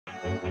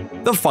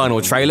The final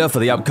trailer for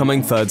the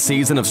upcoming third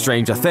season of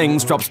Stranger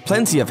Things drops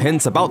plenty of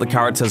hints about the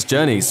characters'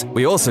 journeys.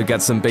 We also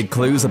get some big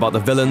clues about the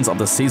villains of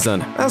the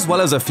season, as well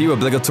as a few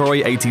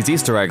obligatory 80s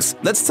Easter eggs.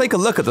 Let's take a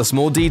look at the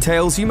small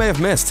details you may have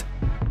missed.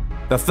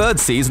 The third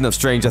season of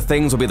Stranger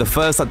Things will be the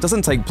first that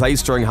doesn't take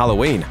place during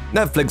Halloween.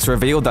 Netflix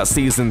revealed that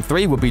Season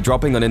 3 would be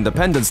dropping on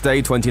Independence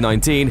Day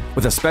 2019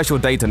 with a special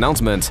date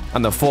announcement,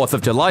 and the 4th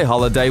of July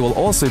holiday will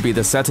also be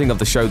the setting of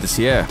the show this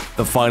year.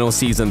 The final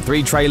Season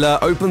 3 trailer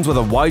opens with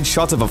a wide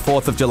shot of a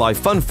 4th of July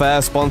fun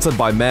fair sponsored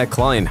by Mayor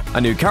Klein.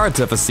 A new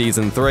character for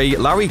Season 3,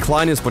 Larry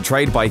Klein is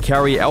portrayed by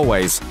Carrie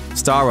Elways,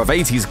 star of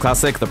 80s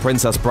classic The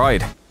Princess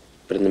Bride.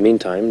 But in the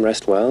meantime,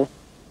 rest well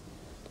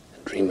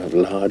and dream of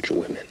large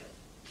women.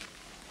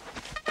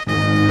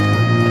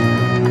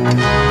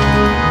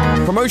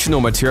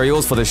 Promotional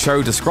materials for the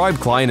show describe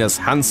Klein as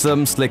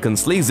handsome, slick and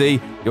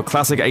sleazy, your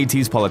classic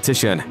 80s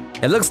politician.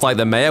 It looks like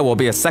the mayor will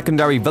be a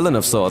secondary villain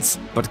of sorts,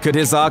 but could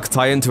his arc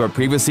tie into a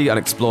previously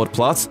unexplored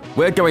plot?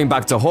 We're going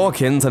back to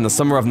Hawkins in the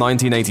summer of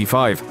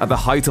 1985, at the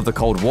height of the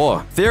Cold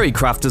War. Theory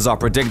crafters are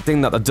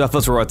predicting that the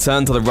Duffers will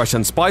return to the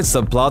Russian spy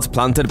subplot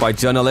planted by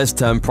journalist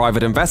turned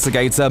private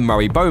investigator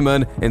Murray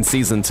Bowman in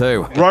Season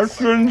 2.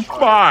 Russian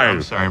spies!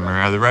 I'm sorry,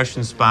 Murray, are the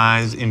Russian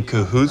spies in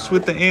cahoots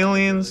with the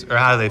aliens, or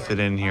how do they fit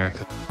in here?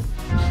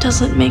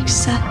 Doesn't make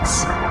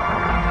sense.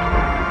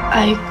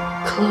 I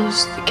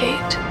closed the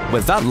gate.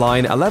 With that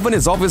line, Eleven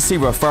is obviously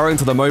referring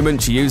to the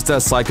moment she used her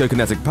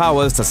psychokinetic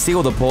powers to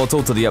seal the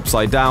portal to the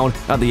Upside Down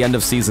at the end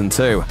of Season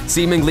 2,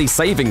 seemingly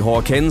saving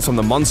Hawkins from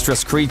the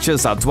monstrous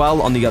creatures that dwell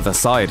on the other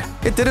side.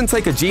 It didn't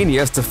take a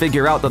genius to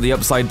figure out that the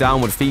Upside Down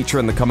would feature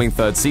in the coming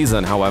third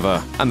season,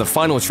 however, and the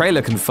final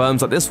trailer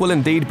confirms that this will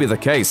indeed be the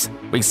case.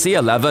 We see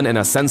Eleven in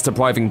a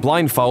sense-depriving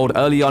blindfold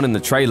early on in the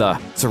trailer,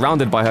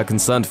 surrounded by her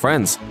concerned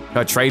friends.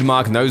 Her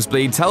trademark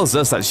nosebleed tells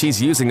us that she's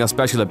using her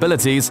special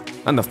abilities,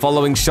 and the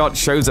following shot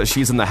shows that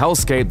she's in the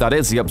hellscape that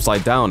is the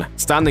Upside Down,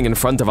 standing in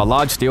front of a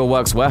large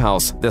steelworks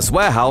warehouse. This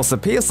warehouse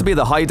appears to be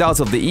the hideout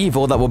of the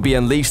evil that will be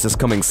unleashed this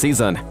coming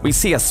season. We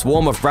see a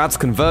swarm of rats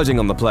converging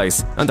on the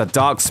place, and a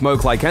dark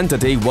smoke-like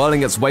entity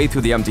whirling its way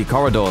through the empty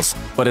corridors.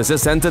 But is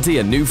this entity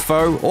a new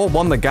foe, or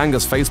one the gang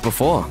has faced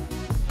before?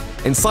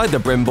 Inside the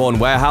Brimborn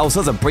warehouse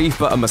is a brief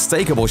but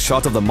unmistakable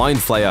shot of the Mind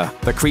Flayer,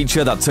 the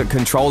creature that took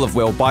control of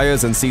Will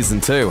Byers in Season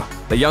 2.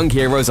 The young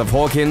heroes of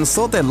Hawkins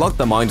thought they'd locked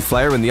the Mind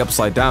Flayer in the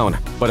Upside Down,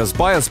 but as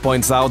Byers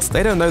points out,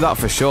 they don't know that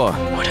for sure.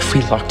 What if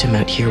we locked him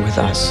out here with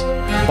us?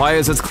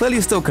 Byers is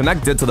clearly still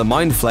connected to the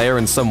Mind Flayer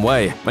in some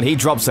way, and he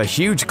drops a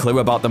huge clue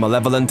about the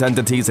malevolent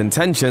entity's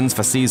intentions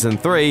for Season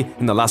 3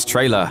 in the last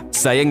trailer,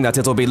 saying that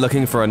it'll be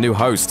looking for a new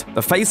host.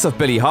 The face of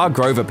Billy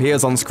Hargrove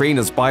appears on screen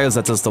as Byers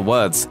utters the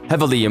words,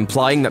 heavily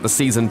implying that the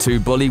Season 2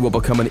 bully will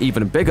become an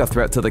even bigger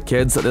threat to the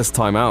kids at this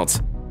time out.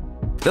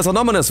 There's an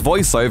ominous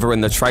voiceover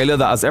in the trailer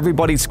that has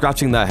everybody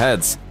scratching their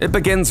heads. It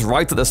begins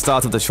right at the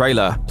start of the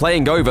trailer,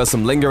 playing over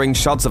some lingering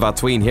shots of our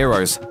tween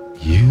heroes.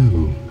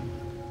 You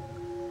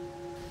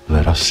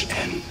let us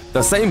in.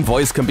 The same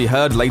voice can be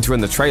heard later in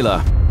the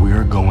trailer.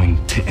 We're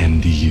going to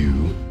end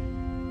you.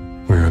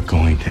 We're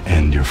going to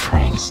end your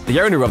friends.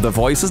 The owner of the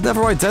voice is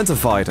never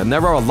identified, and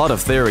there are a lot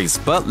of theories,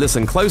 but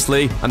listen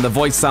closely, and the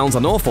voice sounds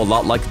an awful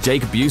lot like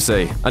Jake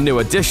Busey, a new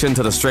addition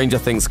to the Stranger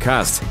Things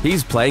cast.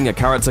 He's playing a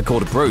character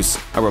called Bruce,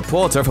 a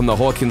reporter from the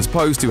Hawkins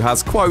Post who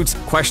has, quote,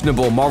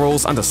 questionable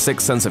morals and a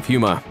sick sense of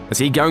humor. Is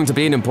he going to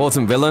be an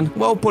important villain?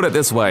 Well, put it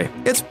this way.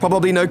 It's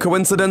probably no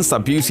coincidence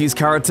that Busey's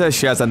character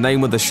shares a name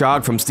with the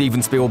shark from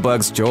Steven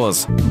Spielberg's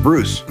Jaws.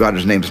 Bruce, God,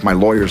 his name is my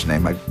lawyer's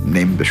name. I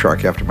named the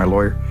shark after my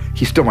lawyer.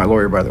 He's still my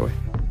lawyer, by the way.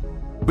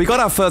 We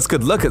got our first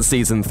good look at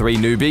Season 3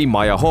 newbie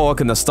Maya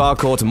Hawke in the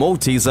Starcourt Mall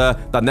teaser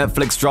that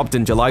Netflix dropped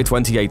in July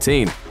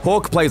 2018.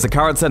 Hawke plays a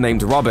character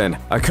named Robin,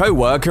 a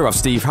co-worker of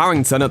Steve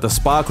Harrington at the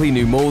sparkly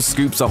new mall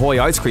Scoops Ahoy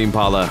ice cream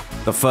parlor.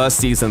 The first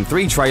Season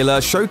 3 trailer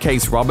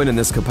showcased Robin in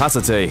this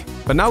capacity,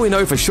 but now we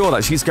know for sure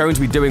that she's going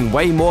to be doing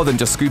way more than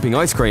just scooping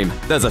ice cream.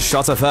 There's a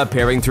shot of her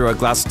peering through a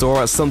glass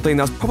door at something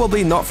that's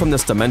probably not from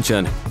this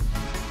dimension.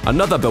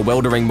 Another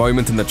bewildering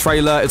moment in the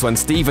trailer is when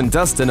Steve and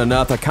Dustin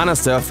unearth a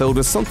canister filled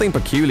with something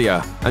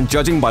peculiar, and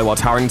judging by what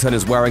Harrington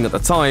is wearing at the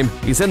time,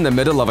 he's in the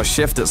middle of a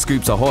shift at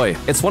Scoops Ahoy.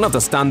 It's one of the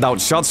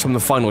standout shots from the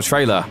final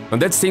trailer,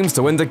 and it seems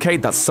to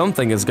indicate that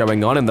something is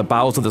going on in the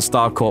bowels of the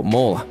Starcourt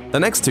Mall. The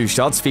next two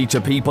shots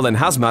feature people in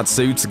hazmat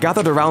suits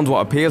gathered around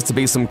what appears to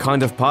be some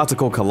kind of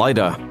particle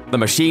collider. The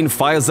machine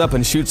fires up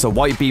and shoots a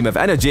white beam of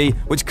energy,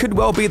 which could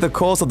well be the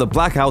cause of the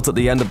blackout at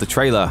the end of the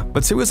trailer.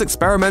 But who is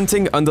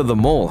experimenting under the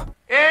mall?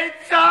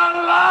 It's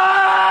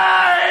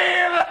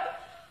alive!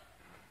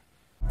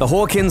 The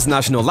Hawkins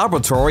National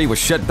Laboratory was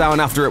shut down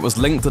after it was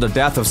linked to the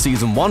death of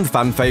Season 1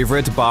 fan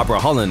favorite Barbara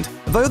Holland,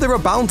 though there are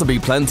bound to be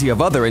plenty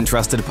of other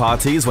interested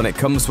parties when it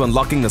comes to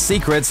unlocking the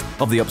secrets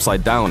of the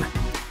Upside Down.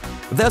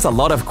 There's a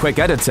lot of quick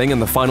editing in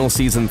the final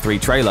Season 3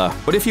 trailer,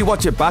 but if you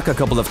watch it back a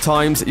couple of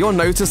times, you'll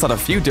notice that a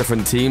few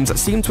different teams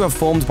seem to have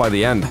formed by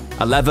the end.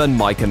 Eleven,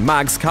 Mike, and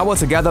Max cower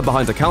together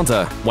behind a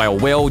counter, while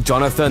Will,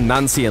 Jonathan,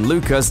 Nancy, and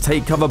Lucas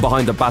take cover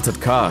behind a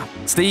battered car.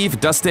 Steve,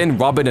 Dustin,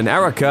 Robin, and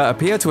Erica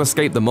appear to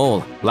escape them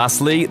all.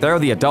 Lastly, there are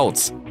the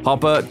adults: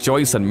 Hopper,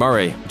 Joyce, and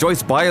Murray.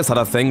 Joyce Byers had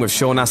a thing with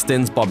Sean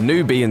Astin's Bob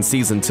Newby in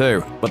Season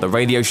 2, but the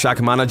Radio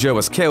Shack manager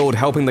was killed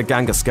helping the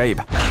gang escape.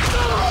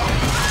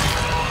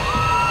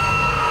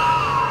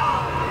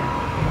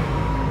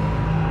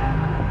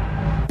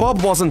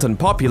 Bob wasn't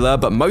unpopular,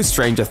 but most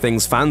Stranger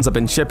Things fans have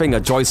been shipping a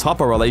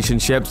Joyce-Hopper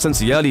relationship since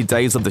the early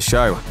days of the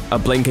show. A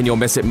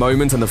blink-and-you'll-miss-it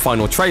moment in the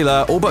final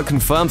trailer all but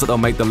confirms that they'll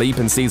make the leap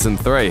in Season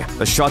 3.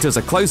 The shot is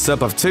a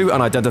close-up of two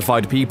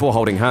unidentified people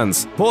holding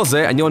hands. Pause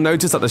it and you'll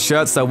notice that the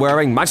shirts they're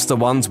wearing match the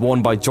ones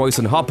worn by Joyce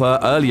and Hopper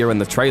earlier in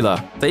the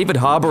trailer. David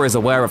Harbour is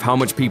aware of how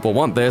much people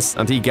want this,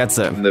 and he gets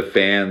it. The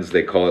fans,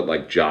 they call it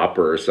like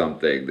Jopper or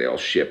something. They all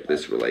ship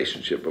this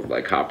relationship of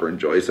like Hopper and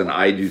Joyce, and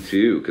I do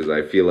too, because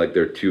I feel like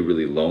they're two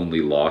really lonely,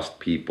 lost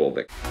people.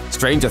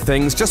 Stranger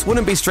Things just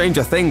wouldn't be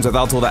Stranger Things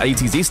without all the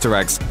 80s Easter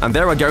eggs, and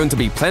there are going to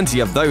be plenty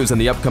of those in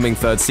the upcoming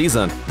third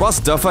season. Ross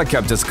Duffer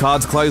kept his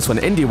cards close when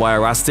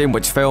IndieWire asked him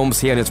which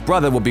films he and his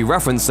brother would be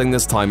referencing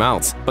this time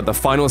out. But the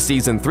final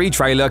Season 3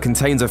 trailer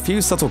contains a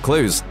few subtle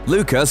clues.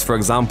 Lucas, for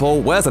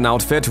example, wears an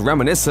outfit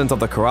reminiscent of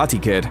the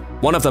Karate Kid.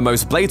 One of the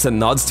most blatant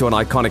nods to an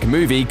iconic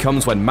movie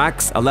comes when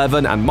Max,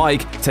 Eleven, and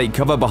Mike take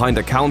cover behind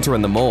a counter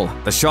in the mall.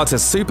 The shot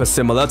is super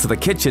similar to the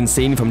kitchen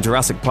scene from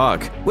Jurassic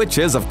Park, which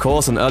is, of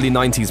course, an early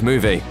 90s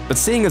movie. But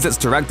seeing as it's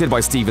directed by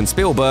Steven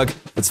Spielberg,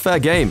 it's fair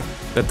game.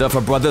 The Duffer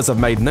brothers have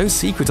made no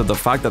secret of the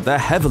fact that they're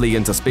heavily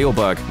into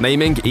Spielberg,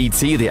 naming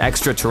E.T. the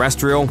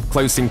Extraterrestrial,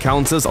 Close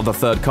Encounters of the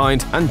Third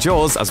Kind, and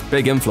Jaws as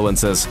big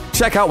influences.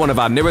 Check out one of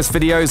our newest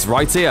videos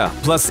right here.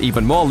 Plus,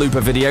 even more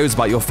Looper videos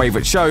about your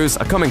favorite shows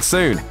are coming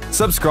soon.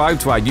 Subscribe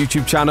to our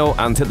YouTube channel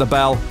and hit the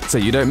bell so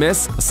you don't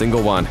miss a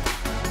single one.